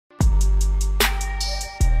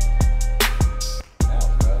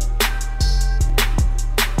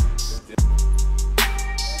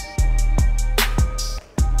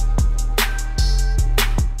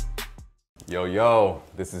Yo,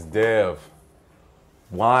 this is Dev.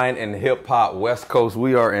 Wine and Hip Hop West Coast.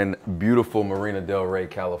 We are in beautiful Marina Del Rey,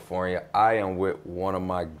 California. I am with one of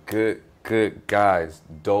my good guys,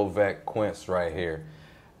 Dolvett Quince right here.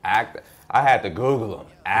 I had to Google him.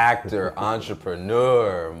 Actor,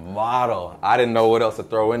 entrepreneur, model. I didn't know what else to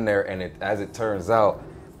throw in there, and as it turns out,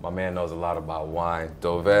 my man knows a lot about wine.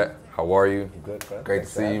 Dolvett, how are you? I'm good, man. Great to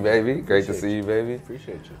see you, baby. Great to see you, baby.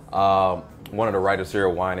 Appreciate you. One of the writers here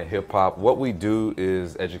at Wine and Hip Hop. What we do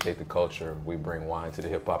is educate the culture. We bring wine to the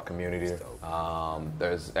hip hop community.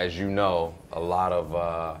 There's, as you know, a lot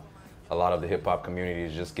of the hip hop community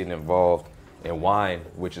is just getting involved in wine,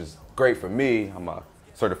 which is great for me. I'm a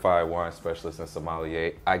certified wine specialist and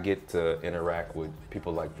sommelier. I get to interact with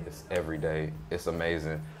people like this every day. It's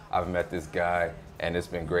amazing. I've met this guy, and it's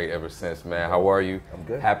been great ever since, man. How are you? I'm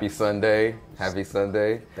good. Happy Sunday. Happy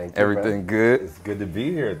Sunday. Thank you. Everything good? It's good to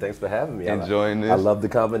be here. Thanks for having me. Enjoying this? I love the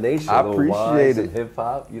combination. I appreciate it. Hip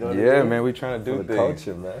hop, you know what I mean? Yeah, man, we trying to do for the things.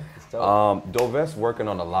 culture, man. It's dope. Dolvett's working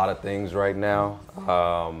on a lot of things right now.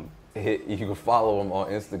 You can follow him on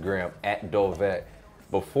Instagram at Dolvett.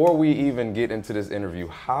 Before we even get into this interview,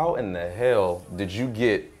 how in the hell did you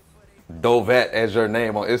get Dolvett as your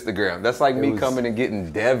name on Instagram? That's like me coming and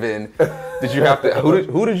getting Devin. Did you have to?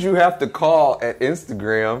 Who did you have to call at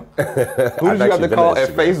Instagram? Who did you have to call at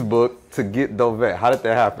Facebook to get Dolvett? How did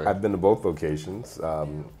that happen? I've been to both locations.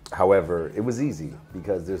 However, it was easy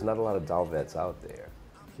because there's not a lot of Dolvetts out there.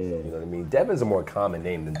 You know what I mean? Devin's a more common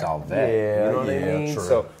name than Dolvett. Yeah, you know what I mean? true.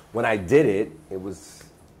 So when I did it, it was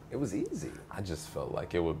easy. I just felt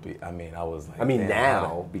like it would be. I mean, I was like. I mean, damn,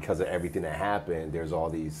 now because of everything that happened, there's all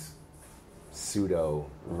these pseudo,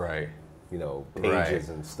 right, pages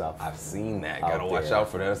and stuff. I've seen that. Gotta watch out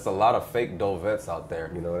for that. There's a lot of fake Dolvetts out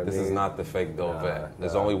there. You know what I This mean? is not the fake Dolvett. Nah,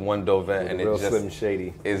 There's only one Dolvett, and real it just Slim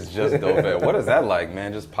Shady. It's just Dolvett. What is that like,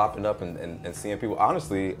 man? Just popping up and seeing people.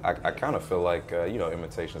 Honestly, I kind of feel like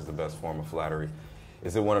imitation is the best form of flattery.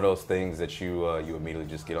 Is it one of those things that you immediately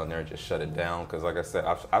just get on there and just shut it down? Because like I said,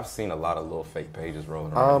 I've seen a lot of little fake pages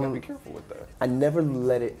rolling around. You gotta be careful with that. I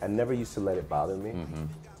never used to let it bother me. Mm-hmm.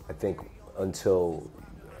 I think until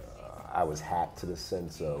I was hacked to the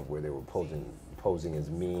sense of where they were posing as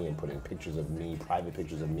me and putting pictures of me, private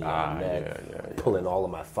pictures of me on the net, pulling all of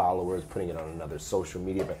my followers, putting it on another social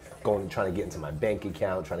media, but trying to get into my bank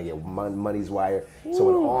account, trying to get money's wire. So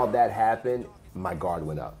when all that happened, my guard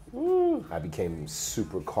went up. I became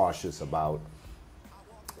super cautious about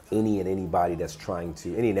any and everybody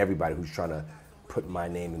who's trying to put my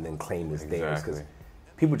name and then claim as theirs, because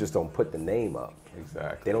people just don't put the name up.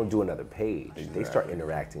 Exactly. They don't do another page. Exactly. They start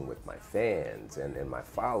interacting with my fans and my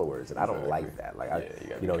followers, and I don't like that. Like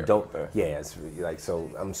it's like,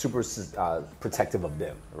 so I'm super protective of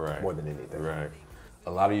them more than anything. Right.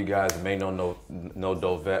 A lot of you guys may know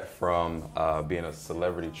Dolvett from being a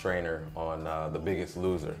celebrity trainer on The Biggest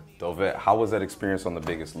Loser. Dolvett, how was that experience on The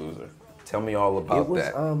Biggest Loser? Tell me all about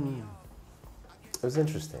that. It was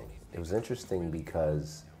interesting. It was interesting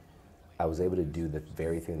because I was able to do the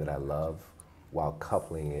very thing that I love while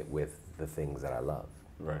coupling it with the things that I love.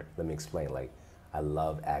 Right. Let me explain. Like, I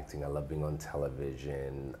love acting. I love being on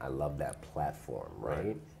television. I love that platform,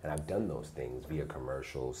 right? And I've done those things via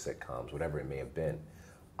commercials, sitcoms, whatever it may have been.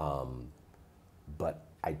 But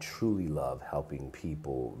I truly love helping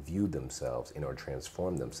people view themselves or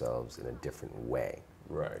transform themselves in a different way.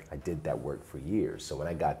 Right. I did that work for years. So when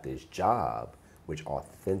I got this job, which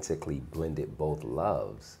authentically blended both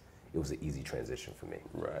loves, it was an easy transition for me.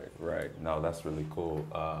 Right. No, that's really cool.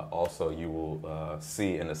 Also, you will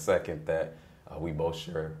see in a second that we both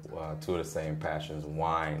share two of the same passions,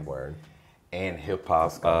 wine and hip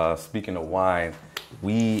hop. Speaking of wine,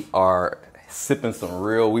 we are sipping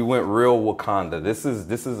we went real Wakanda. This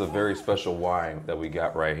is a very special wine that we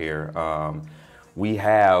got right here. We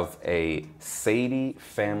have a Sadie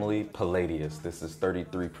Family Palladius. This is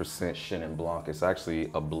 33% Chenin Blanc. It's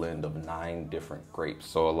actually a blend of 9 different grapes.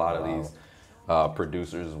 So a lot of these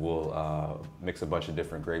producers will mix a bunch of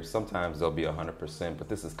different grapes. Sometimes they'll be 100%, but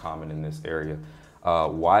this is common in this area.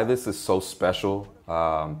 Why this is so special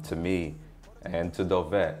to me and to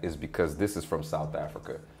Dolvett is because this is from South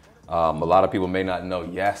Africa. A lot of people may not know,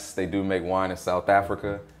 yes, they do make wine in South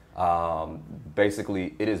Africa.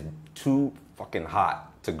 Basically, it is too fucking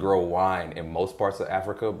hot to grow wine in most parts of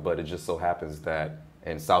Africa, but it just so happens that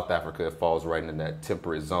in South Africa, it falls right into that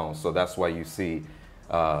temperate zone. So that's why you see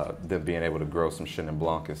them being able to grow some Chenin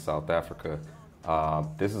Blanc in South Africa.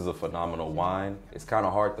 This is a phenomenal wine. It's kind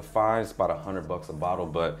of hard to find. It's about $100 a bottle,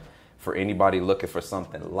 but for anybody looking for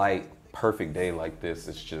something light, perfect day like this,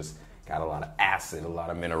 it's just got a lot of acid, a lot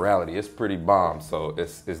of minerality. It's pretty bomb. So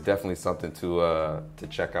it's definitely something to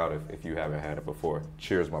check out if you haven't had it before.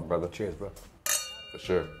 Cheers, my brother. Cheers, bro. For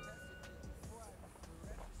sure.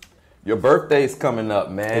 Your birthday's coming up,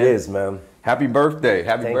 man. It is, man. Happy birthday.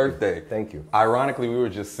 Happy birthday. You. Thank you. Ironically, we were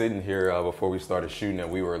just sitting here before we started shooting,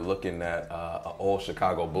 and we were looking at an old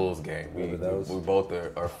Chicago Bulls game. We both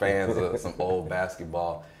are fans of some old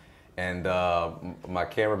basketball. And my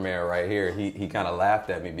cameraman right here, he kind of laughed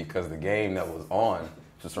at me because the game that was on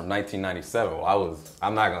was from 1997. Well,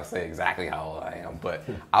 I'm not going to say exactly how old I am, but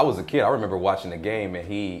I was a kid. I remember watching the game, and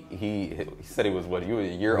he said he was, what, you were a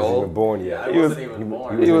year old? He wasn't born yet. He wasn't even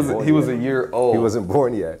born. He was a year old. He wasn't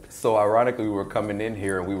born yet. So ironically, we were coming in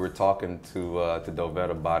here, and we were talking to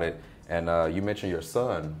Dolvett about it, and you mentioned your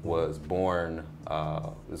son was born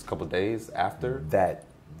a couple days after? That.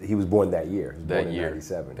 He was born that year. He was born in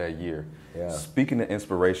 97. That year. Yeah. Speaking of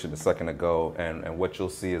inspiration a second ago, and what you'll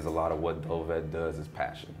see is a lot of what Dolvett does is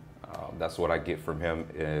passion. That's what I get from him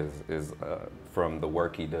is from the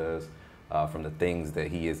work he does, from the things that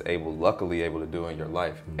he is luckily able to do in your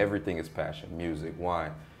life. Mm-hmm. Everything is passion, music,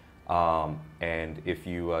 wine. And if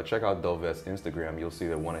you check out Dolvett's Instagram, you'll see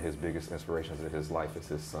that one of his biggest inspirations in his life is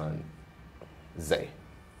his son, Zay.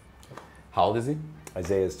 How old is he?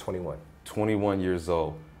 Isaiah is 21. 21 years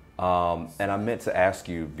old. And I meant to ask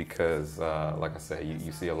you because, like I said,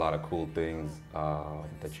 you see a lot of cool things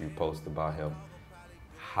that you post about him.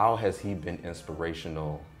 How has he been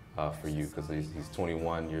inspirational for you? Because he's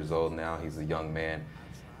 21 years old now. He's a young man.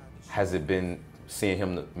 Has it been seeing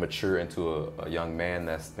him mature into a young man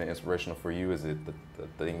that's been inspirational for you? Is it the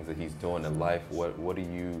things that he's doing in life? What do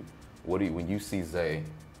you when you see Zay,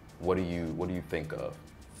 what do you think of?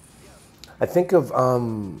 I think of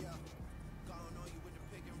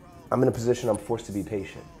I'm in a position I'm forced to be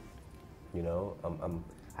patient. You know,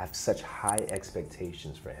 I have such high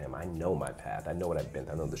expectations for him. I know my path. I know what I've been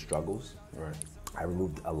through. I know the struggles. Right. I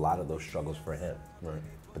removed a lot of those struggles for him. Right.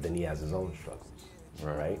 But then he has his own struggles.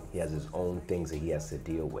 Right. He has his own things that he has to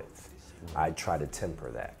deal with. Right. I try to temper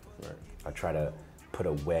that. Right. I try to put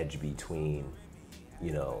a wedge between,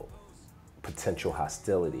 you know, potential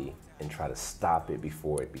hostility and try to stop it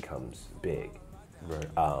before it becomes big. Right.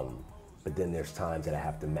 But then there's times that I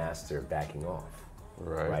have to master backing off,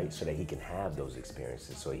 right? So that he can have those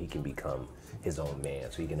experiences, so he can become his own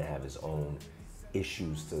man, so he can have his own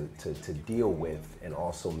issues to deal with, and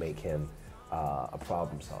also make him a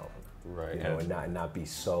problem solver, right? You know, and not be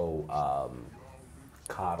so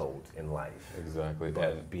coddled in life. Exactly.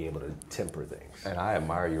 But be able to temper things. And I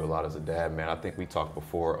admire you a lot as a dad, man. I think we talked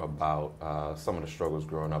before about some of the struggles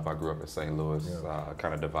growing up. I grew up in St. Louis,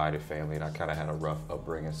 kind of divided family, and I kind of had a rough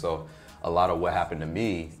upbringing. So a lot of what happened to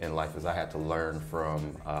me in life is I had to learn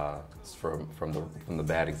from the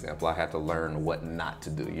bad example. I had to learn what not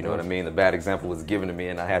to do. You know what I mean? The bad example was given to me,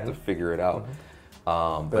 and I had to figure it out.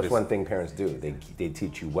 But that's one thing parents do. They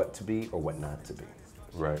teach you what to be or what not to be.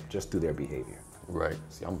 Right. Just through their behavior. Right.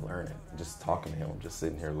 See, I'm learning. Just talking to him. I'm just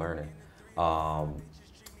sitting here learning.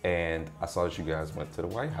 And I saw that you guys went to the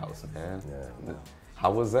White House, man. Yeah.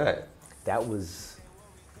 How was that? That was,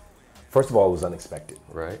 first of all, it was unexpected.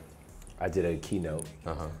 Right. I did a keynote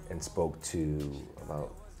and spoke to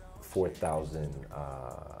about 4,000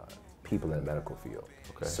 people in the medical field.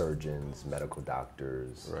 Okay. Surgeons, medical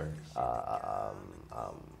doctors, right.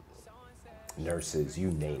 Nurses,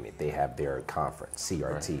 you name it. They have their conference,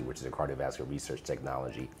 CRT, right. which is a cardiovascular research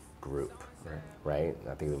technology group, right?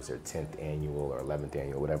 I think it was their 10th annual or 11th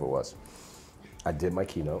annual, whatever it was. I did my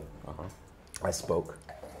keynote, I spoke,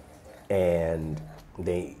 and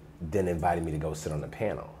they then invited me to go sit on a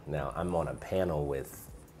panel. Now, I'm on a panel with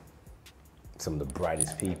some of the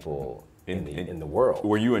brightest people in the world.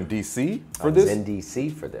 Were you in D.C. for this? I was in D.C.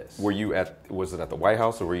 for this. Was it at the White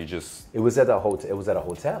House, or were you just? It was at a hotel. It was at a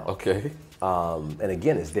hotel. Okay. And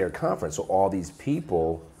again, it's their conference, so all these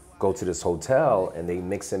people go to this hotel and they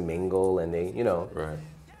mix and mingle, and they, you know,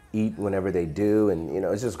 eat whenever they do, and you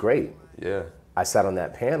know, it's just great. Yeah. I sat on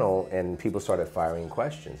that panel and people started firing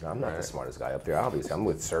questions. I'm not the smartest guy up there, obviously. I'm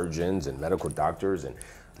with surgeons and medical doctors and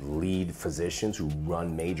lead physicians who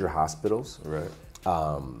run major hospitals. Right.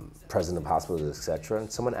 President of hospitals, etc. And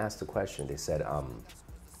someone asked a question. They said,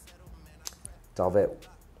 Dolvett,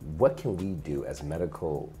 what can we do as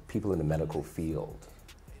people in the medical field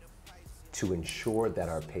to ensure that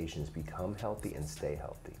our patients become healthy and stay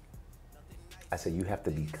healthy? I said, you have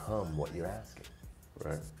to become what you're asking.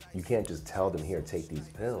 Right. You can't just tell them, here, take these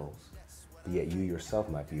pills, but yet you yourself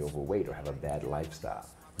might be overweight or have a bad lifestyle.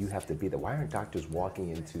 You have to be there. Why aren't doctors walking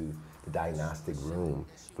into the diagnostic room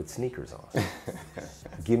with sneakers on?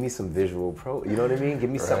 Give me some visual you know what I mean? Give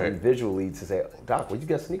me something visually to say, Doc, what you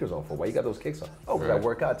got sneakers on for? Why you got those kicks on? Oh, because I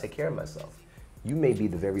work out, take care of myself. You may be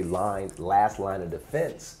the very last line of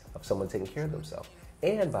defense of someone taking care of themselves.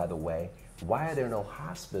 And by the way, why are there no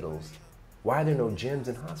hospitals? Why are there no gyms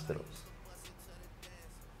in hospitals?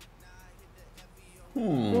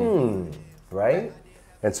 Right?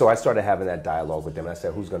 And so I started having that dialogue with them. And I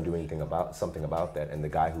said, who's going to do something about that? And the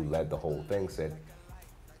guy who led the whole thing said,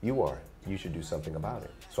 you are. You should do something about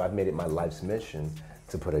it. So I've made it my life's mission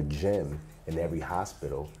to put a gym in every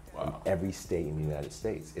hospital in every state in the United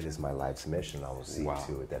States. It is my life's mission. I will see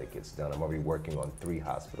to it that it gets done. I'm already working on 3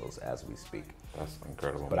 hospitals as we speak. That's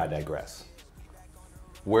incredible. But I digress.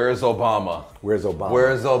 Where's Obama? Where's Obama?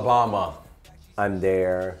 Where's Obama? I'm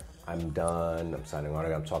there. I'm done. I'm signing on.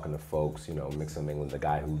 I'm talking to folks, you know, mixing England, the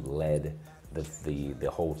guy who led the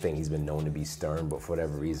whole thing. He's been known to be stern, but for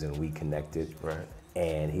whatever reason, we connected. Right.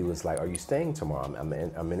 And he was like, are you staying tomorrow?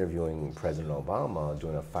 I'm interviewing President Obama,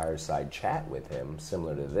 doing a fireside chat with him,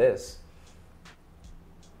 similar to this.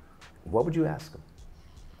 What would you ask him?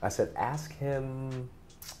 I said, ask him,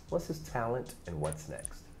 what's his talent and what's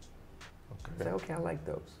next? Okay. I said, okay, I like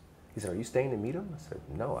those. He said, are you staying to meet him? I said,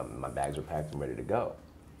 no, my bags are packed and ready to go.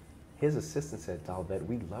 His assistant said, Dolvett,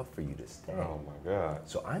 we'd love for you to stay. Oh my God.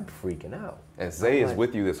 So I'm freaking out. And Zay is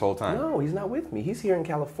with you this whole time? No, he's not with me. He's here in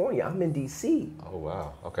California. I'm in DC. Oh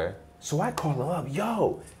wow, okay. So I call him up,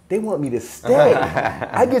 yo, they want me to stay.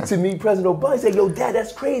 I get to meet President Obama. He said, yo, Dad,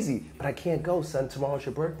 that's crazy. But I can't go, son. Tomorrow's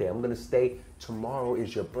your birthday. I'm gonna stay. Tomorrow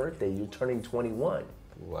is your birthday. You're turning 21.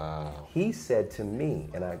 Wow. He said to me,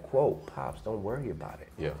 and I quote, Pops, don't worry about it.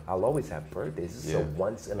 Yeah. I'll always have birthdays. This is a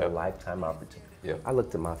once in a lifetime opportunity. Yeah. I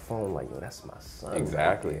looked at my phone like, yo, that's my son.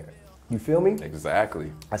 Exactly. Right there. You feel me?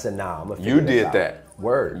 Exactly. I said, nah, I'm gonna figure this out. That.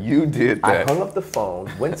 Word. You did that. I hung up the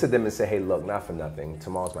phone, went to them and said, hey, look, not for nothing.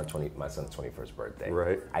 Tomorrow's my son's 21st birthday.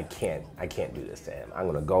 Right. I can't do this to him. I'm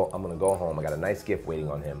gonna go home. I got a nice gift waiting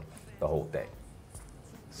on him, the whole thing.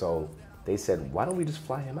 So they said, why don't we just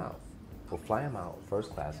fly him out? We'll fly him out,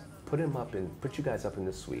 first class, put you guys up in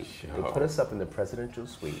the suite. They put us up in the presidential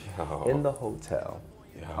suite in the hotel.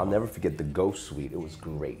 I'll never forget the ghost suite. It was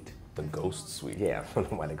great. The ghost suite. Yeah, I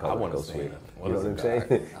don't know why they call it the ghost suite. You know what I'm saying?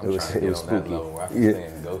 It was spooky.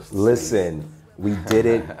 Ghost Listen, we did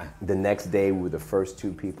it the next day. We were the first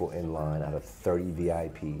 2 people in line out of 30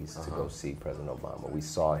 VIPs to go see President Obama. We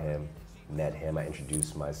saw him, met him. I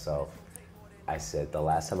introduced myself. I said, the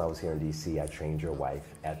last time I was here in DC, I trained your wife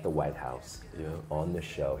at the White House on the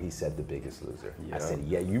show. He said, The Biggest Loser. I said,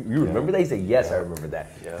 yeah, you remember that? He said, yes, I remember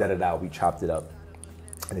that. Da-da-da, we chopped it up.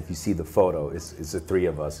 And if you see the photo, it's the 3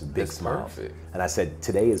 of us, big smiles. Perfect. And I said,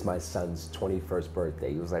 today is my son's 21st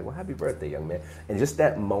birthday. He was like, well, happy birthday, young man. And just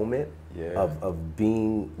that moment of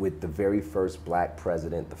being with the very first black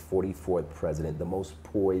president, the 44th president, the most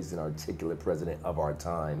poised and articulate president of our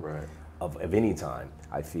time, of any time,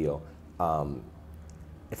 I feel.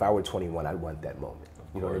 If I were 21, I'd want that moment.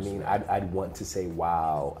 You know what I mean? I'd want to say,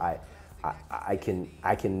 wow, I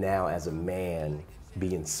can now as a man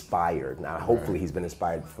be inspired. Now, hopefully he's been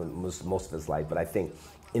inspired for most of his life, but I think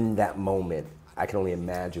in that moment, I can only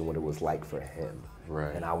imagine what it was like for him.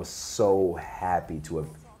 Right. And I was so happy to have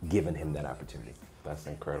given him that opportunity. That's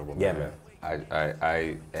incredible, man. Yeah, man.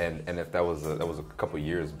 And if that was a couple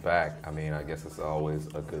years back, I mean, I guess it's always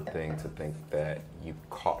a good thing to think that you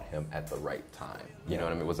caught him at the right time. You know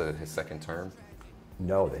what I mean? Was it his second term?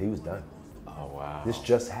 No, that he was done. Oh wow. This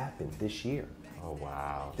just happened this year. Oh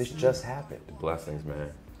wow. This just happened. Blessings,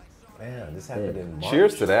 man. Man, this happened in March.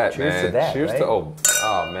 Cheers to that, Cheers man. to that, Cheers right? to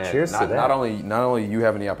oh man. Cheers to that. Not only you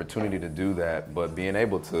having the opportunity to do that, but being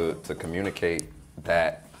able to communicate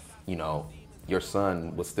that, you know, your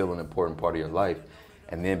son was still an important part of your life,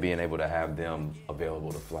 and then being able to have them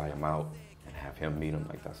available to fly him out and have him meet him,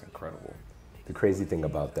 like, that's incredible. The crazy thing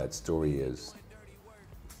about that story is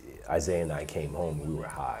Isaiah and I came home, we were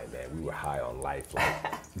high, man. We were high on life.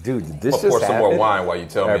 Like, dude, this just pour some happened? more wine while you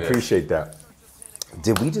tell me I this. appreciate that.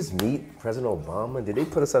 Did we just meet President Obama? Did they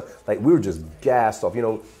put us up? Like, we were just gassed off. You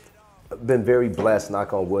know, been very blessed,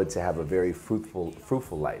 knock on wood, to have a very fruitful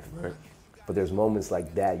life. Right. But there's moments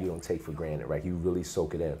like that you don't take for granted, right? You really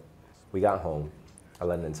soak it in. We got home. I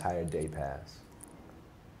let an entire day pass.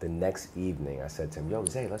 The next evening, I said to him, yo,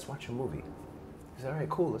 Zay, let's watch a movie. He said, all right,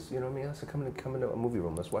 cool. Let's, you know what I mean? Let's come into a movie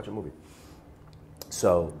room. Let's watch a movie.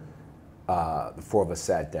 So the 4 of us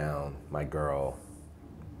sat down, my girl,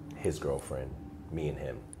 his girlfriend, me and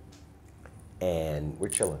him. And we're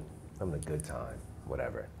chilling, having a good time,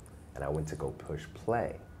 whatever. And I went to go push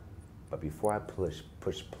play. But before I push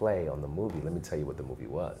play on the movie, let me tell you what the movie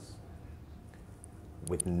was.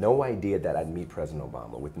 With no idea that I'd meet President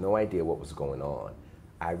Obama, with no idea what was going on,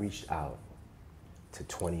 I reached out to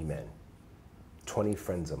 20 men, 20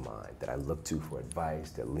 friends of mine that I look to for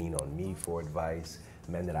advice, that lean on me for advice,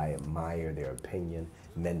 men that I admire their opinion,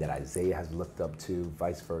 men that Isaiah has looked up to,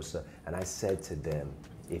 vice versa. And I said to them,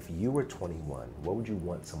 if you were 21, what would you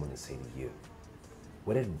want someone to say to you?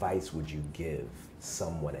 What advice would you give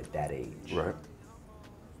someone at that age? Right.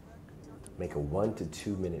 Make a 1 to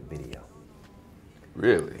 2 minute video.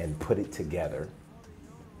 Really? And put it together.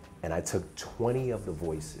 And I took 20 of the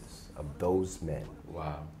voices of those men.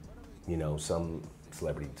 Wow. You know, some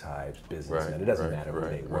celebrity types, businessmen, Right, it doesn't right, matter who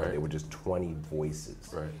right, they were. right. They were just 20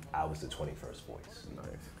 voices. Right. I was the 21st voice. Nice.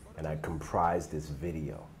 And I comprised this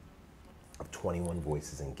video of 21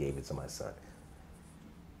 voices and gave it to my son.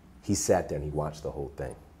 He sat there and he watched the whole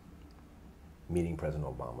thing. Meeting President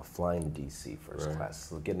Obama, flying to DC first Right.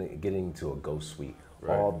 class, getting to a ghost suite.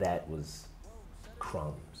 Right. All that was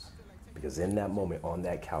crumbs. Because in that moment, on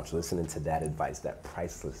that couch, listening to that advice, that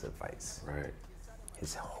priceless advice, Right.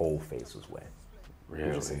 his whole face was wet. Really? He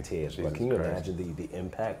was just in tears. Jesus But can you Christ. imagine the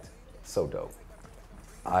impact? So dope.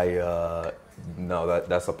 No,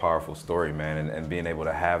 that's a powerful story, man. And being able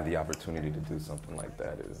to have the opportunity to do something like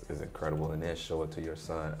that is incredible. And then show it to your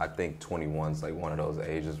son. I think 21's like one of those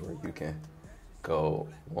ages where you can go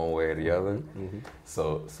one way or the other. Mm-hmm.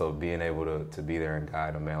 So being able to be there and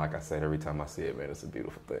guide him, man, like I said, every time I see it, man, it's a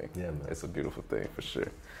beautiful thing. Yeah, man. It's a beautiful thing for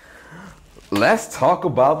sure. Let's talk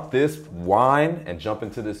about this wine and jump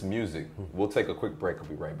into this music. We'll take a quick break. I'll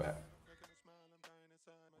be right back.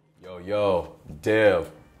 Yo, Dev,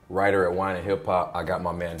 writer at Wine and Hip Hop. I got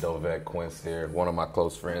my man Dolvett Quince here, one of my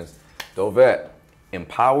close friends. Dolvett,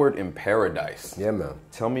 Empowered in Paradise. Yeah, man.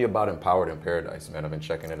 Tell me about Empowered in Paradise, man. I've been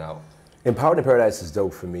checking it out. Empowered in Paradise is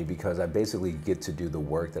dope for me because I basically get to do the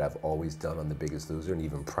work that I've always done on The Biggest Loser and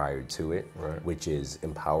even prior to it, Right. which is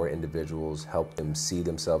empower individuals, help them see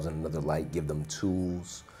themselves in another light, give them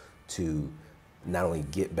tools to not only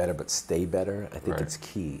get better but stay better. I think Right. it's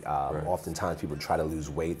key. Right. Oftentimes people try to lose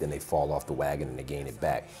weight, then they fall off the wagon and they gain it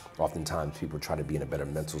back. Oftentimes people try to be in a better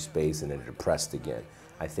mental space and they're depressed again.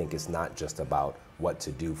 I think it's not just about what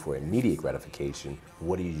to do for immediate gratification.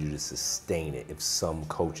 What do you do to sustain it if some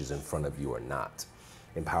coach is in front of you or not?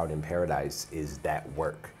 Empowered in Paradise is that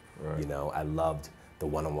work. Right. You know, I loved the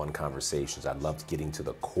one-on-one conversations. I loved getting to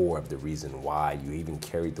the core of the reason why you even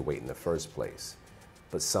carried the weight in the first place.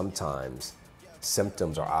 But sometimes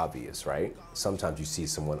symptoms are obvious, right? Sometimes you see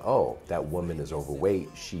someone, oh, that woman is overweight,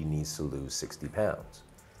 she needs to lose 60 pounds.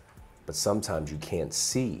 But sometimes you can't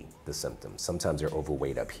see the symptoms. Sometimes they're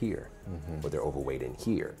overweight up here, or they're overweight in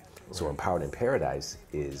here. So Empowered in Paradise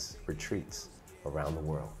is retreats around the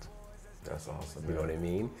world. That's awesome. You know what I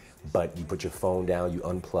mean? But you put your phone down, you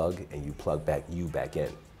unplug, and you plug back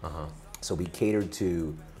in. So we cater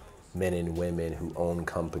to men and women who own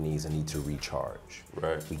companies and need to recharge.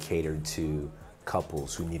 Right. We cater to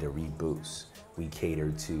couples who need a reboost. We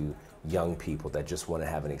cater to young people that just want to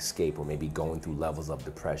have an escape or maybe going through levels of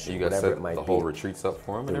depression, You guys whatever set it might the be. whole retreats up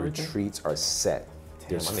for him and The everything? retreats are set.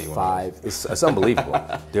 There's I need one of 5, it's unbelievable.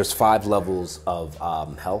 There's 5 levels of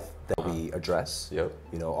health that we address. Yep.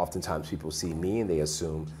 You know, oftentimes people see me and they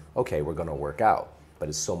assume, okay, we're gonna work out, but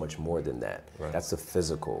it's so much more than that. Right. That's the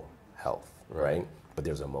physical health, Right. right? But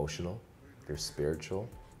there's emotional, there's spiritual,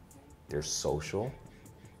 there's social,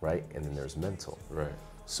 right? And then there's mental. Right.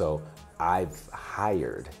 So I've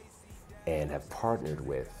hired and have partnered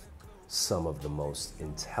with some of the most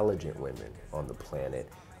intelligent women on the planet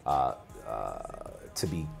to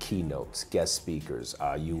be keynotes, guest speakers.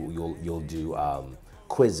 You'll do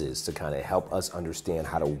quizzes to kind of help us understand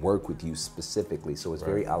how to work with you specifically. So it's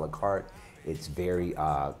very a la carte, it's very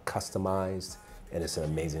customized, and it's an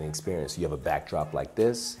amazing experience. You have a backdrop like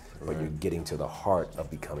this, but you're getting to the heart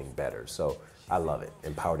of becoming better. So I love it.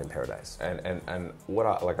 Empowered in Paradise. And what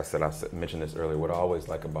I, like I said, mentioned this earlier, what I always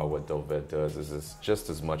like about what Dolvett does is it's just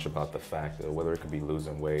as much about the fact that whether it could be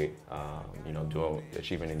losing weight,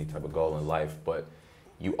 achieving any type of goal in life, but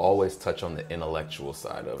you always touch on the intellectual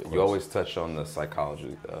side of it. You always touch on the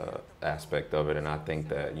psychology aspect of it. And I think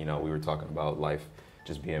that, we were talking about life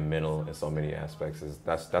just being mental in so many aspects.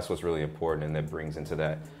 That's what's really important, and that brings into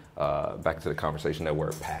that back to the conversation, that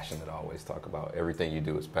word passion that I always talk about. Everything you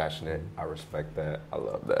do is passionate. I respect that. I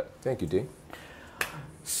love that. Thank you, D.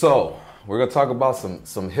 So we're gonna talk about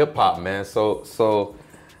some hip hop, man. So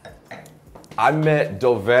I met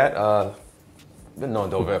Dolvett. Been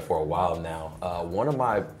knowing Dolvett for a while now. One of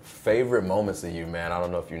my favorite moments of you, man, I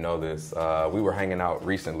don't know if you know this, we were hanging out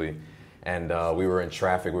recently And we were in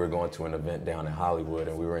traffic. We were going to an event down in Hollywood,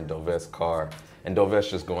 and we were in Dolvett's car. And Dolvett's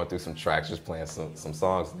just going through some tracks, just playing some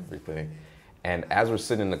songs and everything. And as we're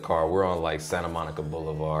sitting in the car, we're on like Santa Monica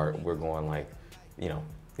Boulevard. We're going like, you know,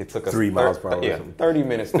 it took us 3 miles probably. Yeah, 30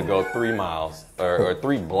 minutes to go 3 miles or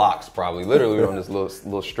 3 blocks probably. Literally we're on this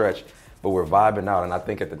little stretch, but we're vibing out. And I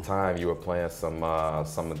think at the time you were playing some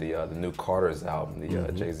of the new Carter's album,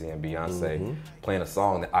 the Jay-Z and Beyonce, playing a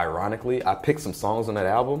song that ironically I picked some songs on that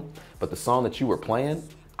album, but the song that you were playing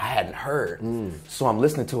I hadn't heard. So I'm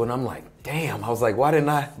listening to it and I'm like, damn, I was like, why didn't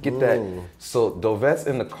I get that? So Dolvett's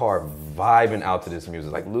in the car vibing out to this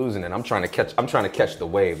music, like losing it. I'm trying to catch the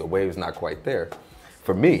wave. The wave's not quite there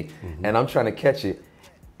for me. And I'm trying to catch it,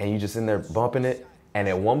 and you just in there bumping it. And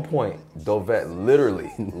at one point, Dolvett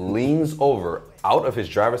literally leans over out of his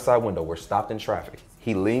driver's side window. We're stopped in traffic.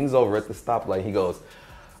 He leans over at the stoplight. He goes,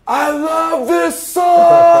 I love this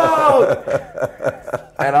song!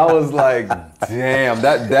 And I was like, damn,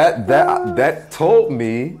 that told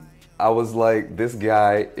me, I was like, this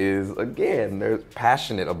guy is, again, they're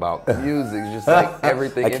passionate about music, just like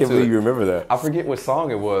everything. I can't believe you remember that. I forget what song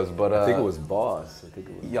it was, but I think it was Boss.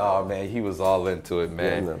 Y'all, man, he was all into it,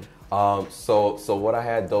 man. Yeah, so what I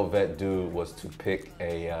had Dolvett do was to pick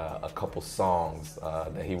a couple songs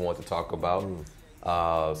that he wanted to talk about.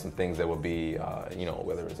 Some things that would be, you know,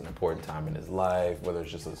 whether it's an important time in his life, whether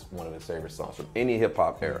it's just one of his favorite songs from any hip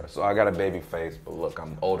hop era. So I got a baby face, but look,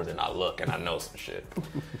 I'm older than I look, and I know some shit.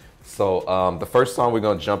 So the first song we're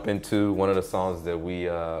gonna jump into, one of the songs that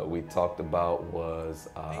we talked about was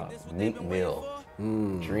Meek Mill,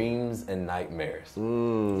 Dreams and Nightmares.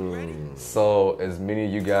 So as many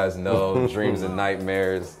of you guys know, Dreams and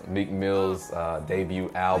Nightmares, Meek Mill's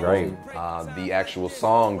debut album. The actual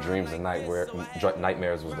song Dreams and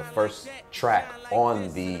Nightmares was the first track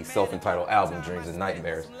on the self-entitled album Dreams and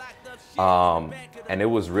Nightmares. And it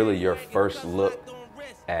was really your first look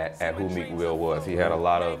at who Meek Mill was. He had a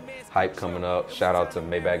lot of hype coming up. Shout out to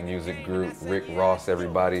Maybach Music Group, Rick Ross,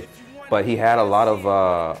 everybody. But he had a lot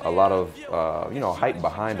of you know, hype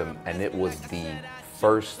behind him, and it was the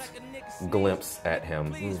first glimpse at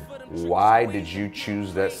him. Why did you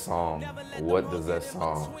choose that song? What does that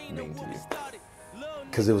song mean to you?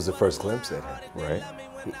 Because it was the first glimpse at him. Right.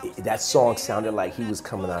 That song sounded like he was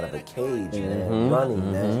coming out of a cage, man,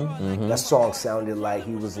 running, man. That song sounded like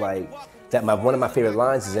he was like, one of my favorite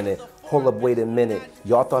lines is in it, hold up, wait a minute,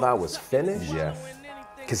 y'all thought I was finished? Yeah.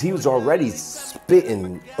 Because he was already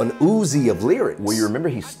spitting an Uzi of lyrics. Well, you remember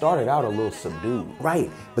he started out a little subdued. Right,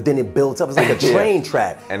 but then it builds up. It's like a train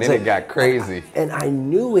track. And then it got crazy. And I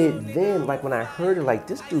knew it then, like when I heard it, like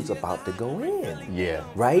this dude's about to go in. Yeah.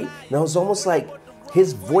 Right? And it was almost like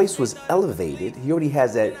his voice was elevated. He already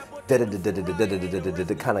has that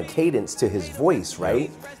kind of cadence to his voice, right?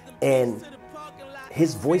 And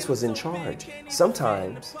his voice was in charge.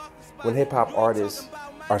 Sometimes when hip hop artists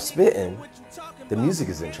are spitting, the music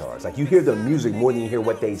is in charge. Like you hear the music more than you hear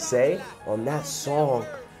what they say. On that song,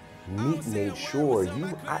 Meek made sure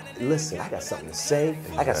listen, I got something to say,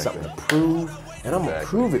 exactly. I got something to prove, and I'm gonna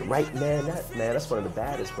prove it right, man. That's one of the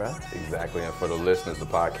baddest, bro. Exactly, and for the listeners, the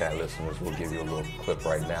podcast listeners, we'll give you a little clip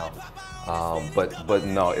right now. But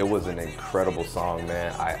no, it was an incredible song,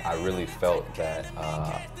 man. I really felt that.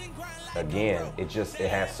 Again, it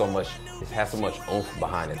has so much oomph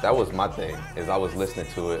behind it. That was my thing, is I was listening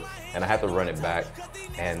to it and I had to run it back,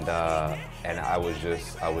 and I was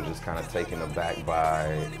just kind of taken aback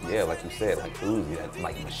by, yeah, like you said, like Uzi, that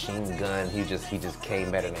like machine gun. He just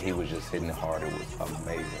came at it and he was just hitting it hard. It was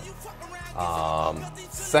amazing.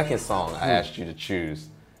 Second song I asked you to choose,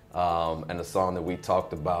 and the song that we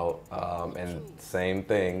talked about, and same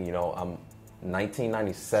thing, you know,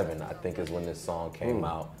 1997 I think is when this song came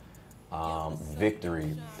out.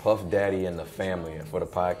 Victory, Puff Daddy and the Family. And for the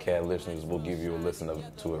podcast listeners, we'll give you a listen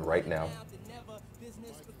to it right now.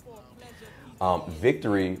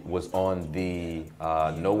 Victory was on the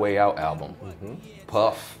No Way Out album.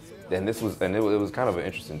 Puff, and it was kind of an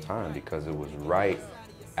interesting time because it was right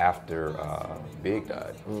after Big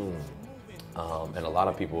died. And a lot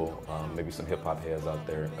of people, maybe some hip hop heads out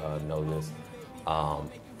there know this.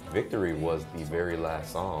 Victory was the very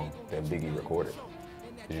last song that Biggie recorded.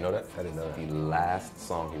 Did you know that? I didn't know that. The last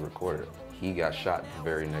song he recorded. He got shot the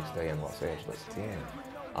very next day in Los Angeles.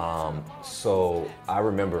 Damn. So I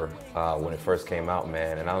remember when it first came out,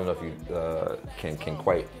 man, and I don't know if you can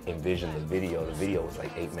quite envision the video. The video was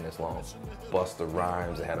like 8 minutes long. Busta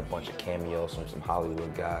Rhymes, it had a bunch of cameos from some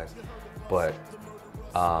Hollywood guys. But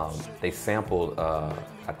they sampled,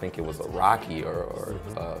 I think it was a Rocky or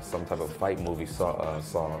some type of fight movie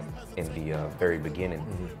song in the very beginning.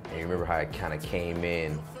 And you remember how it kind of came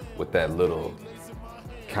in with that little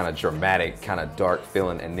kind of dramatic, kind of dark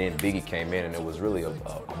feeling, and then Biggie came in, and it was really a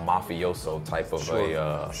mafioso type of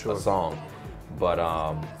a song. But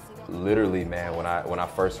literally, man, when I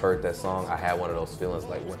first heard that song, I had one of those feelings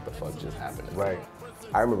like, what the fuck just happened? Right.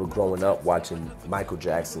 I remember growing up watching Michael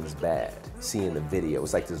Jackson's Bad, seeing the video. It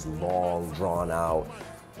was like this long, drawn out,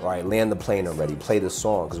 all right, land the plane already, play the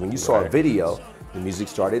song. Because when you saw a video, the music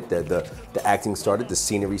started, the acting started, the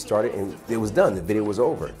scenery started, and it was done. The video was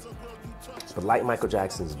over. But like Michael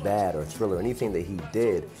Jackson's Bad or Thriller, anything that he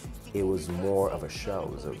did, it was more of a show.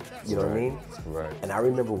 It was a, you know what I mean? Right. And I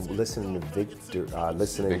remember listening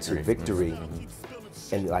to Victory,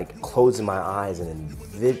 and like closing my eyes and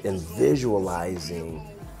visualizing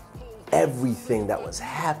everything that was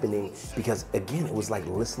happening, because again, it was like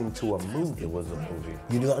listening to a movie. It was a movie.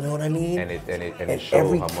 You know what I mean? And it showed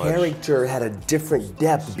every how much character had a different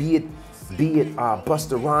depth. Be it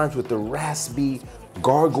Busta Rhymes with the raspy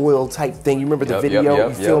gargoyle type thing. You remember the video?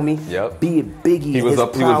 You feel me? Be it Biggie. He was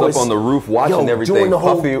up on the roof watching everything. Doing the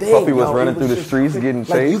whole thing. Puffy was running through the streets getting chased.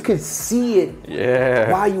 Like you could see it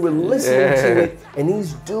while you were listening to it. And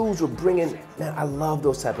these dudes were bringing, man, I love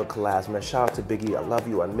those type of collabs, man. Shout out to Biggie, I love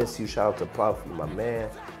you, I miss you. Shout out to Puffy, my man.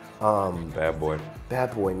 Bad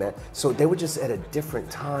boy, man. So they were just at a different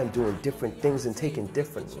time doing different things and taking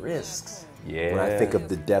different risks. Yeah. When I think of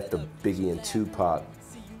the depth of Biggie and Tupac,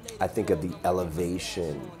 I think of the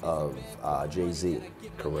elevation of Jay-Z.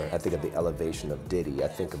 Correct. I think of the elevation of Diddy. I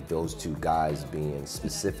think of those two guys being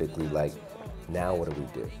specifically like, now what do we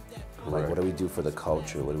do? Like, what do we do for the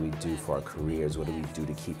culture? What do we do for our careers? What do we do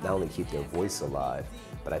to not only keep their voice alive,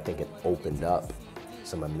 but I think it opened up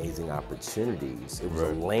some amazing opportunities. It was a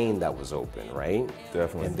lane that was open, right?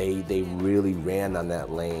 Definitely. And they really ran on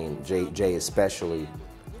that lane, Jay especially,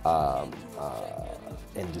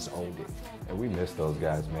 and just owned it. And we miss those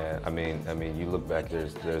guys, man. I mean, you look back,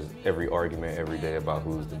 there's every argument every day about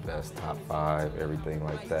who's the best, top 5, everything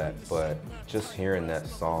like that. But just hearing that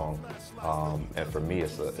song, and for me,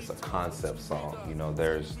 it's a concept song. You know,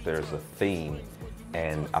 there's a theme,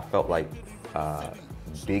 and I felt like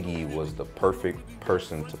Biggie was the perfect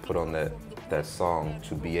person to put on that song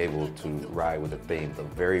to be able to ride with the theme.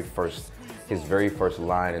 His very first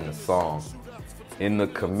line in the song. In the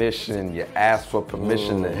commission, you asked for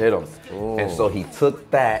permission to hit him. And so he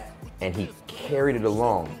took that and he carried it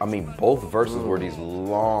along. I mean, both verses were these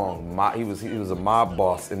long, he was a mob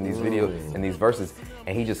boss in these videos, in these verses,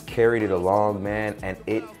 and he just carried it along, man. And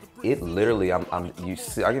it literally, I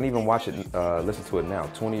can even watch it, listen to it now.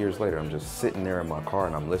 20 years later, I'm just sitting there in my car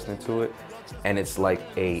and I'm listening to it, and it's like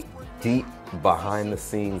a deep behind the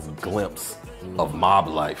scenes glimpse of mob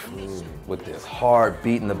life with this hard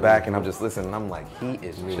beat in the back, and I'm just listening, and I'm like, he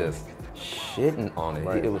is just shitting on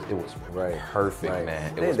it. It was perfect,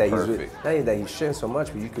 man. It was perfect. Not even that he's shitting so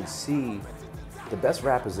much, but you could see the best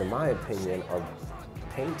rappers, in my opinion, are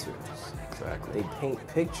painters. Exactly. They paint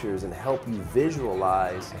pictures and help you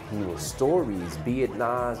visualize stories, be it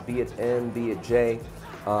Nas, be it M, be it J,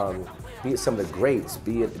 be it some of the greats,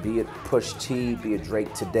 be it Push T, be it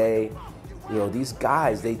Drake today. You know, these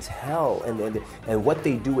guys, they tell, and what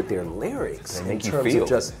they do with their lyrics they make in terms you feel. of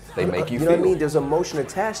just, they make you know feel. What I mean? There's emotion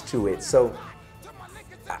attached to it. So,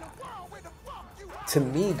 to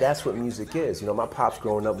me, that's what music is. You know, my pops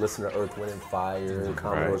growing up listening to Earth, Wind and Fire,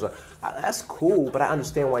 Commodores. That's cool, but I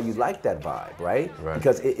understand why you like that vibe, right?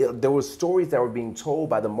 Because there were stories that were being told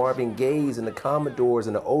by the Marvin Gayes and the Commodores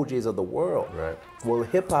and the OJs of the world. Right. Well,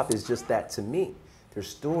 hip hop is just that to me. There's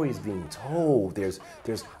stories being told. There's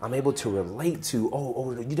I'm able to relate to.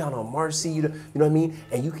 Oh, you down on Marcy? You know what I mean?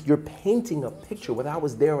 And you're painting a picture, whether I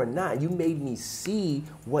was there or not. You made me see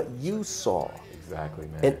what you saw. Exactly,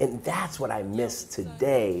 man. And that's what I miss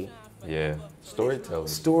today. Yeah,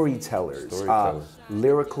 storytellers,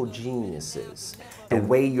 lyrical geniuses. The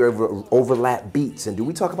way you overlap beats, and do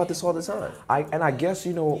we talk about this all the time? I guess,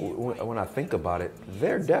 you know, when I think about it,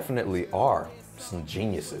 there definitely are some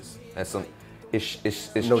geniuses and some.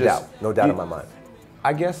 It's no doubt in my mind.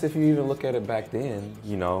 I guess if you even look at it back then,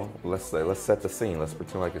 you know, let's set the scene. Let's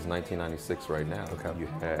pretend like it's 1996 right now. Okay.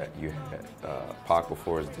 You had Pac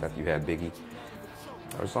before his death. You had Biggie.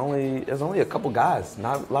 There's only a couple guys,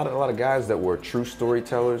 not a lot of guys that were true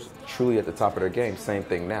storytellers, truly at the top of their game. Same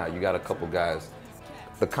thing now. You got a couple guys,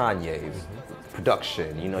 the Kanyes,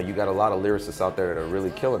 production. You know, you got a lot of lyricists out there that are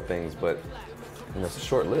really killing things, but you know, it's a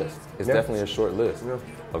short list. It's definitely a short list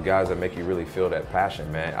of guys that make you really feel that passion,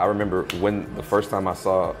 man. I remember when the first time I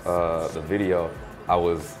saw the video, I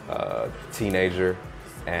was a teenager,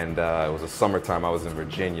 and it was a summertime. I was in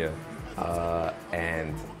Virginia,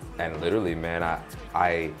 and literally, man,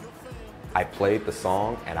 I I played the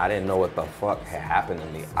song and I didn't know what the fuck had happened to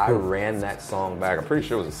me. I ran that song back. I'm pretty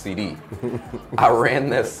sure it was a CD. I ran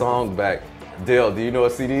that song back. Dale, do you know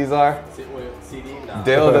what CDs are? CD? No.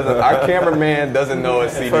 Dale doesn't. Our cameraman doesn't know what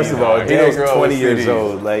CDs are. First of all, Dale's 20 years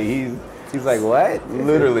old. Like he's like, what?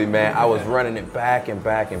 Literally, man, I was running it back and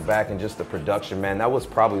back and back, and just the production, man. That was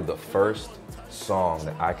probably the first song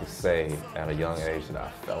that I could say at a young age that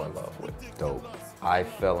I fell in love with. Dope. I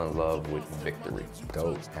fell in love with Victory.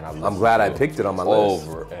 Dope. And I'm glad I picked it on my list.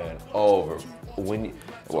 Over and over.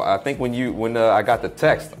 I think when I got the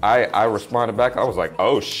text, I responded back. I was like,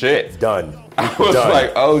 oh shit. Done. I was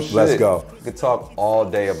like, oh shit. Let's go. We could talk all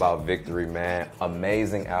day about Victory, man.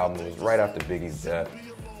 Amazing album. It was right after Biggie's death,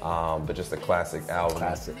 but just a classic album.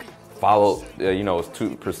 Classic. Followed, it was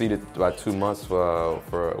preceded by 2 months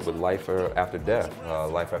with Life After Death.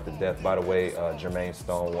 Life After Death. By the way, Jermaine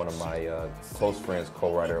Stone, one of my close friends,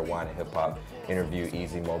 co-writer of Wine and Hip Hop, interviewed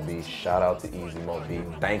Easy Mo B. Shout out to Easy Mo B.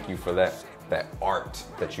 Thank you for that art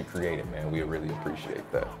that you created, man. We really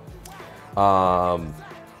appreciate that.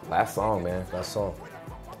 Last song, man. Last song.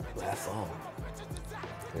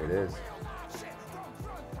 Here it is.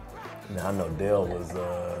 Now I know Dale was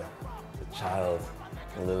a child.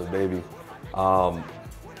 A little baby.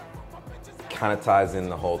 Kind of ties in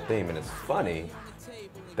the whole theme, and it's funny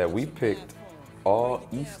that we picked all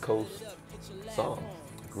East Coast songs.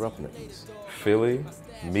 Grew up in the East. Philly,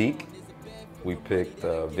 Meek, we picked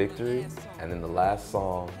Victory, and then the last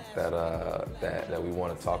song that we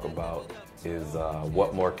want to talk about is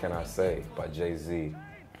What More Can I Say by Jay-Z.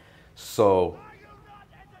 So,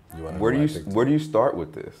 where do you start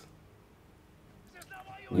with this?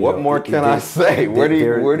 What more can I say? Where do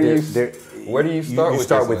you start with this? You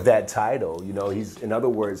start with that title. He's, in other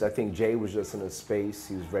words, I think Jay was just in a space.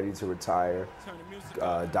 He was ready to retire,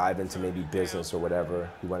 dive into maybe business or whatever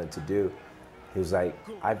he wanted to do. He was like,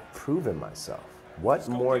 I've proven myself. What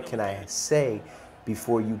more can I say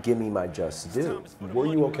before you give me my just due? Were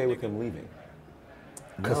you okay with him leaving?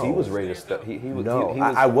 Because he was ready to step.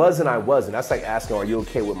 I was and I wasn't. That's like asking, are you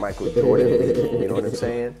okay with Michael Jordan leaving? You know what I'm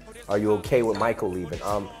saying? Are you okay with Michael leaving?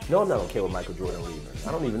 No, I'm not okay with Michael Jordan leaving.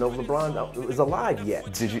 I don't even know if LeBron is alive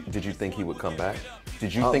yet. Did you think he would come back?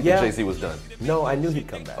 Did you think that Jay-Z was done? No, I knew he'd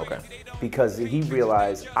come back. Okay. Because I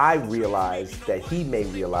realized that he may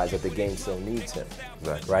realize that the game still needs him.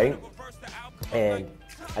 Right? And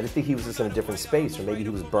I just think he was just in a different space, or maybe he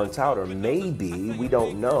was burnt out, or maybe, we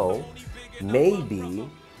don't know, maybe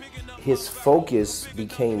his focus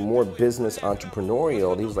became more business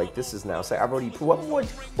entrepreneurial. He was like, this is now, I've already proved,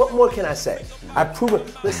 what more can I say? I've proven,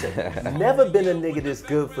 listen, never been a nigga this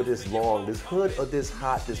good for this long, this hood or this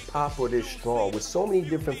hot, this pop or this strong, with so many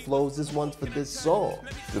different flows, this one's for this song.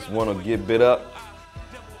 This one will get bit up.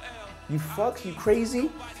 You crazy?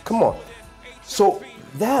 Come on. So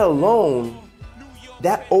that alone,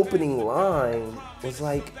 that opening line was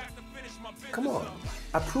like, come on.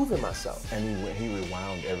 I've proven myself. And he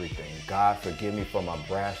rewound everything. God forgive me for my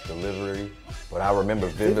brash delivery, but I remember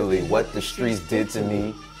vividly what the streets did to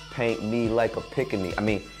me. Paint me like a pickaninny. I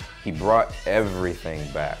mean, he brought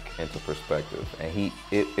everything back into perspective, and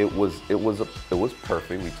it was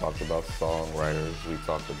perfect. We talked about songwriters, we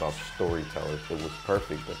talked about storytellers. It was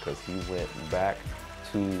perfect because he went back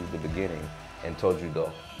to the beginning and told you the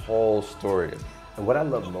whole story. And what I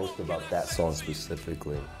love most about that song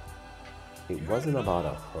specifically, it wasn't about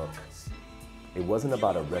a hook. It wasn't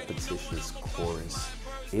about a repetitious chorus.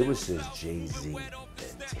 It was just Jay-Z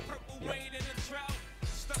venting. Yep.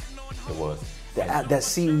 It was. That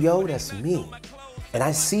CEO, that's me. And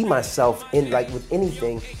I see myself in, like with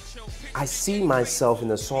anything, I see myself in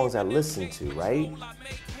the songs I listen to, right?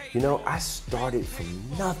 I started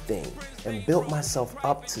from nothing and built myself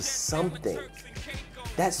up to something.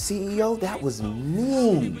 That CEO, that was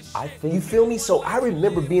me. You feel me? So I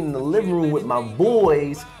remember being in the living room with my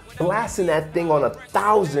boys, blasting that thing on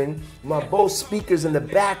 1,000, my both speakers in the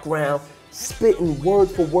background, spitting word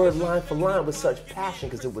for word, line for line with such passion,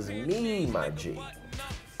 because it was me, my G.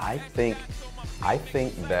 I think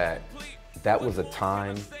that was a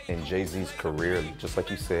time in Jay-Z's career, just like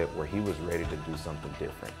you said, where he was ready to do something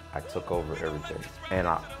different. I took over everything. And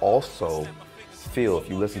I also feel, if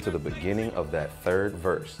you listen to the beginning of that third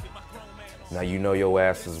verse, now you know your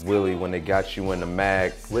ass is Willie when they got you in the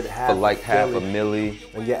mag with for like half a milli.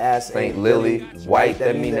 When your ass ain't Lily, white,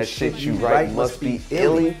 that mean that shit you write must be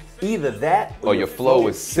illy. Either that or your flow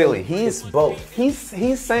is silly. It's both. He's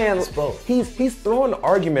saying it's both. He's throwing the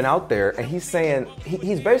argument out there, and he's saying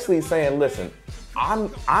he's basically saying, listen,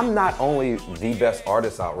 I'm not only the best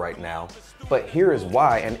artist out right now, but here is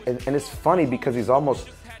why. And it's funny because it's almost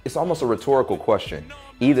a rhetorical question.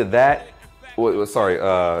 Either that Sorry,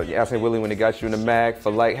 you asked me Willie when they got you in the mag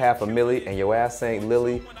for like $500,000 and your ass ain't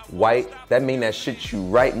Lily White. That mean that shit you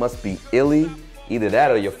write must be illy. Either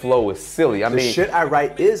that or your flow is silly. The shit I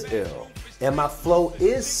write is ill, and my flow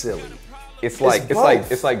is silly. It's like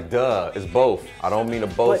duh. It's both. I don't mean to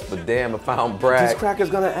boast, but damn if I don't brag. These crackers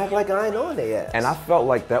gonna act like I ain't on their ass. And I felt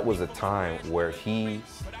like that was a time where he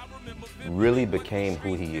really became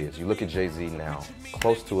who he is. You look at Jay-Z now,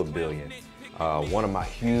 close to $1 billion. One of my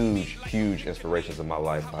huge inspirations in my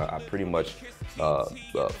life. I pretty much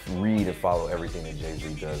read and follow everything that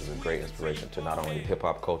Jay-Z does. It's a great inspiration to not only hip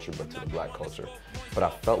hop culture, but to the black culture. But I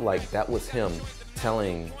felt like that was him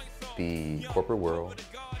telling the corporate world,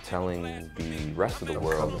 telling the rest of the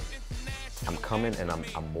world, I'm coming and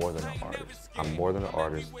I'm more than an artist. I'm more than an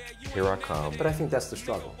artist. Here I come. But I think that's the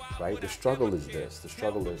struggle, right? The struggle is this. The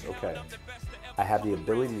struggle is, okay, I have the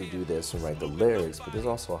ability to do this and write the lyrics, but there's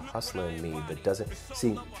also a hustler in me that doesn't.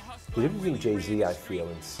 See, the difference between Jay-Z, I feel,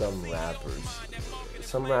 and some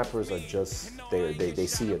rappers are just, they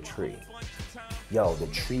see a tree. Yo, the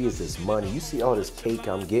tree is this money. You see all this cake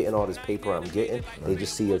I'm getting, all this paper I'm getting, they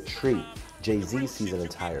just see a tree. Jay-Z sees an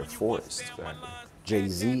entire forest. Exactly.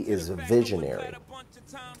 Jay-Z is a visionary.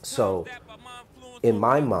 So, in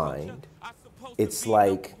my mind, it's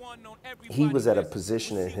like he was at a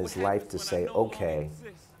position in his life to say, okay,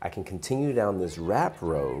 I can continue down this rap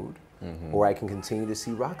road, or I can continue to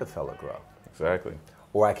see Rockefeller grow. Exactly.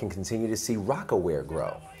 Or I can continue to see Rockaware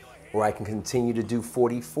grow. Or I can continue to do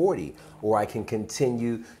 40/40. Or I can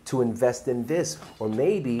continue to invest in this. Or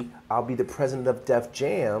maybe I'll be the president of Def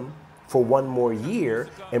Jam for one more year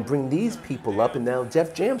and bring these people up, and now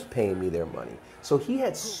Def Jam's paying me their money. So he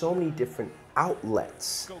had so many different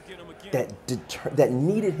outlets that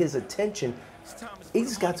needed his attention. He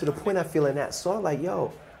just got to the point, I feel, in that song, like,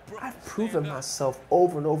 yo, I've proven myself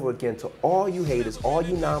over and over again to all you haters, all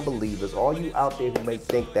you non-believers, all you out there who may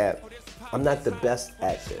think that I'm not the best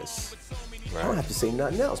at this. Right. I don't have to say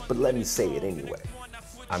nothing else, but let me say it anyway.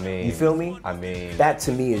 I mean, you feel me? I mean, that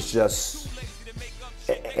to me is just,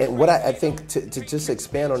 and what I think, to just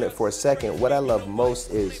expand on it for a second, what I love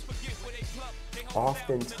most is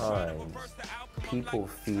oftentimes people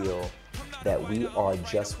feel that we are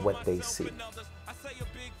just what they see.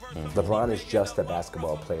 LeBron is just a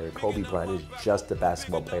basketball player. Kobe Bryant is just a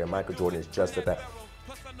basketball player. Michael Jordan is just a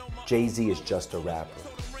Jay-Z is just a rapper,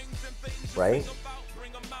 right?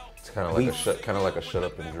 It's kind of like a shut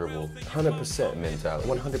up and dribble 100% mentality.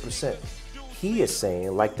 100%. He is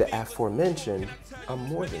saying, like the aforementioned, I'm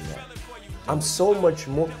more than that. I'm so much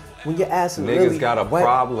more. When you're asking, niggas really, got a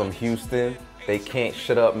problem, Houston. They can't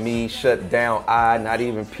shut up me, shut down I, not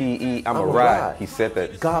even P.E. I'm a ride. He said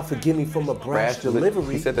that. God forgive me for my brash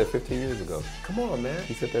delivery. He said that 15 years ago. Come on, man.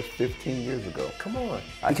 He said that 15 years ago. Come on.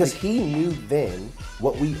 Because he knew then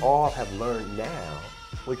what we all have learned now,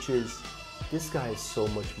 which is this guy is so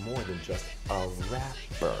much more than just a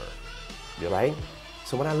rapper, right?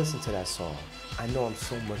 So when I listen to that song, I know I'm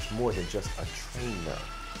so much more than just a trainer.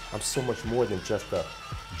 I'm so much more than just a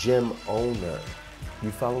gym owner.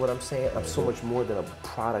 You follow what I'm saying? I'm so much more than a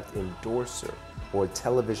product endorser or a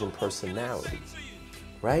television personality,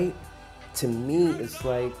 right? To me, it's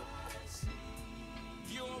like,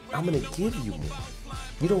 I'm gonna give you more.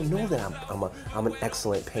 You don't know that I'm an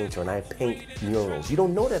excellent painter and I paint murals. You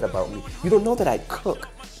don't know that about me. You don't know that I cook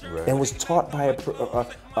and was taught by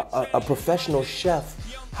a professional chef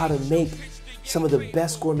how to make some of the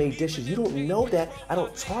best gourmet dishes. You don't know that. I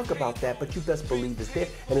don't talk about that, but you best believe it's there.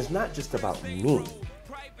 And it's not just about me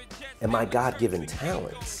and my God-given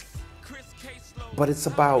talents, but it's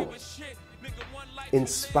about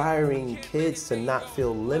inspiring kids to not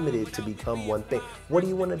feel limited to become one thing. What do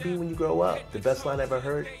you want to be when you grow up? The best line I ever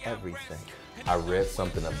heard? Everything. I read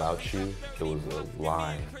something about you. It was a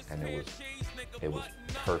line, and it was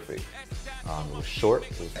perfect. It was short.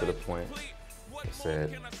 It was to the point. It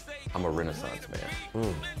said, I'm a Renaissance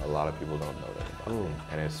man. A lot of people don't know that about me.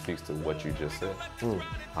 And it speaks to what you just said.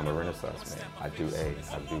 I'm a Renaissance man. I do A,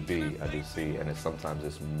 I do B, I do C, and sometimes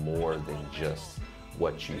it's more than just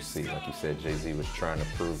what you see. Like you said, Jay-Z was trying to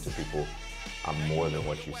prove to people, I'm more than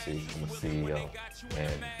what you see. I'm a CEO.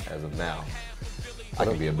 And as of now, I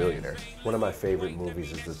can be a billionaire. One of my favorite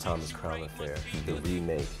movies is the Thomas Crown Affair, the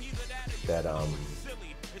remake that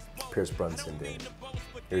Pierce Brosnan did.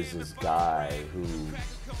 There's this guy who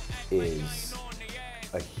is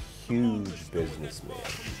a huge businessman,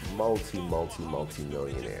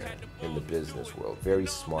 multi-millionaire in the business world. Very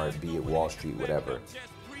smart, be it Wall Street, whatever.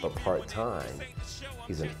 But part-time,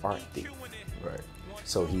 he's an art thief. Right.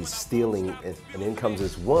 So he's stealing, and in comes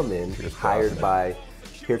this woman hired by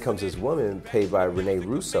here comes this woman paid by Rene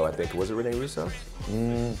Russo, I think. Was it Rene Russo?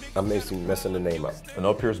 I'm messing the name up.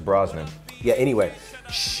 No, Pierce Brosnan. Yeah, anyway,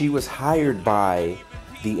 she was hired by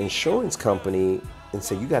the insurance company and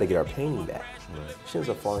said, you got to get our painting back. Right. She ends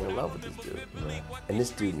up falling in love with this dude. Right. And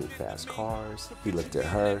this dude knew fast cars. He looked at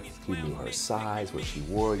her. He knew her size, what she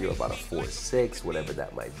wore. You're about a 4'6", whatever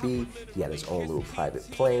that might be. He had his own little private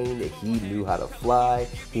plane that he knew how to fly.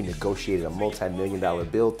 He negotiated a multi-million-dollar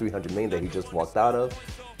bill, $300 million that he just walked out of.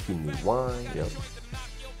 He knew wine. Yep.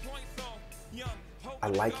 I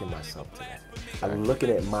liken myself to that. I'm looking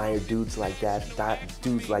at admire dudes like that,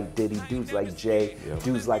 dudes like Diddy, dudes like Jay,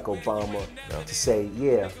 dudes like Obama, to say,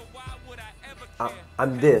 yeah,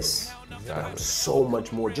 I'm this, but I'm so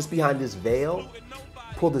much more. Just behind this veil,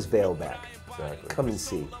 pull this veil back. Exactly. Come and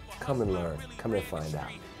see, come and learn, come and find out.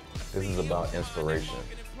 This is about inspiration.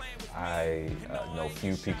 I know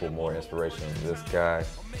few people more inspirational than this guy.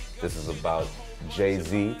 This is about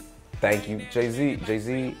Jay-Z. Thank you, Jay-Z.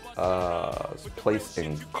 Jay-Z's place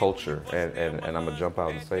in culture, and I'm gonna jump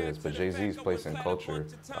out and say this, but Jay-Z's place in culture,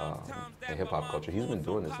 in hip hop culture, he's been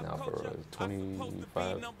doing this now for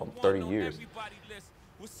 25, 30 years.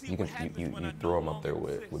 You throw him up there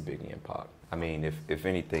with Biggie and Pac. I mean, if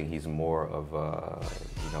anything, he's more of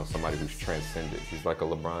somebody who's transcended. He's like a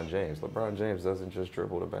LeBron James. LeBron James doesn't just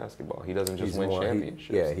dribble the basketball. He doesn't just win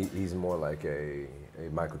championships. He's more like a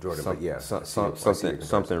Michael Jordan.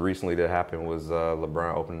 Something recently that happened was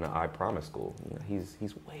LeBron opening the I Promise School. You know,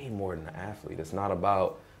 he's way more than an athlete. It's not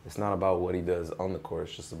about what he does on the court.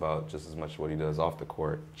 It's just about just as much what he does off the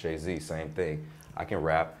court. Jay-Z, same thing. I can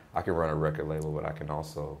rap, I can run a record label, but I can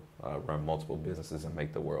also run multiple businesses and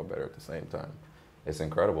make the world better at the same time. It's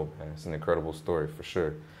incredible, man. It's an incredible story for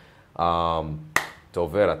sure.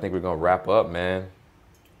 Dolvett, I think we're gonna wrap up, man.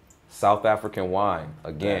 South African wine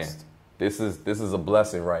again. Best. This is a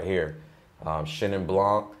blessing right here. Chenin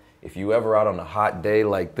Blanc. If you ever out on a hot day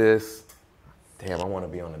like this, damn, I want to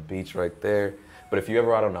be on the beach right there. But if you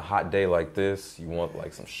ever out on a hot day like this, you want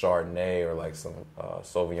like some Chardonnay or like some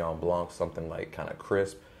Sauvignon Blanc, something like kind of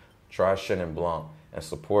crisp, try Chenin Blanc and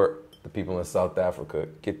support the people in South Africa.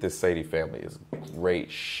 Get this Sadie family. It's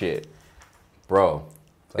great shit. Bro,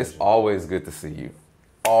 it's always good to see you.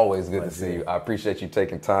 Always good to see you. I appreciate you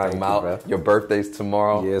taking time out. Your birthday's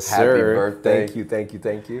tomorrow. Yes, sir. Happy birthday.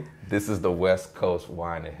 Thank you. This is the West Coast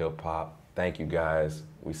Wine and Hip Hop. Thank you, guys.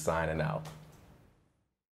 We signing out.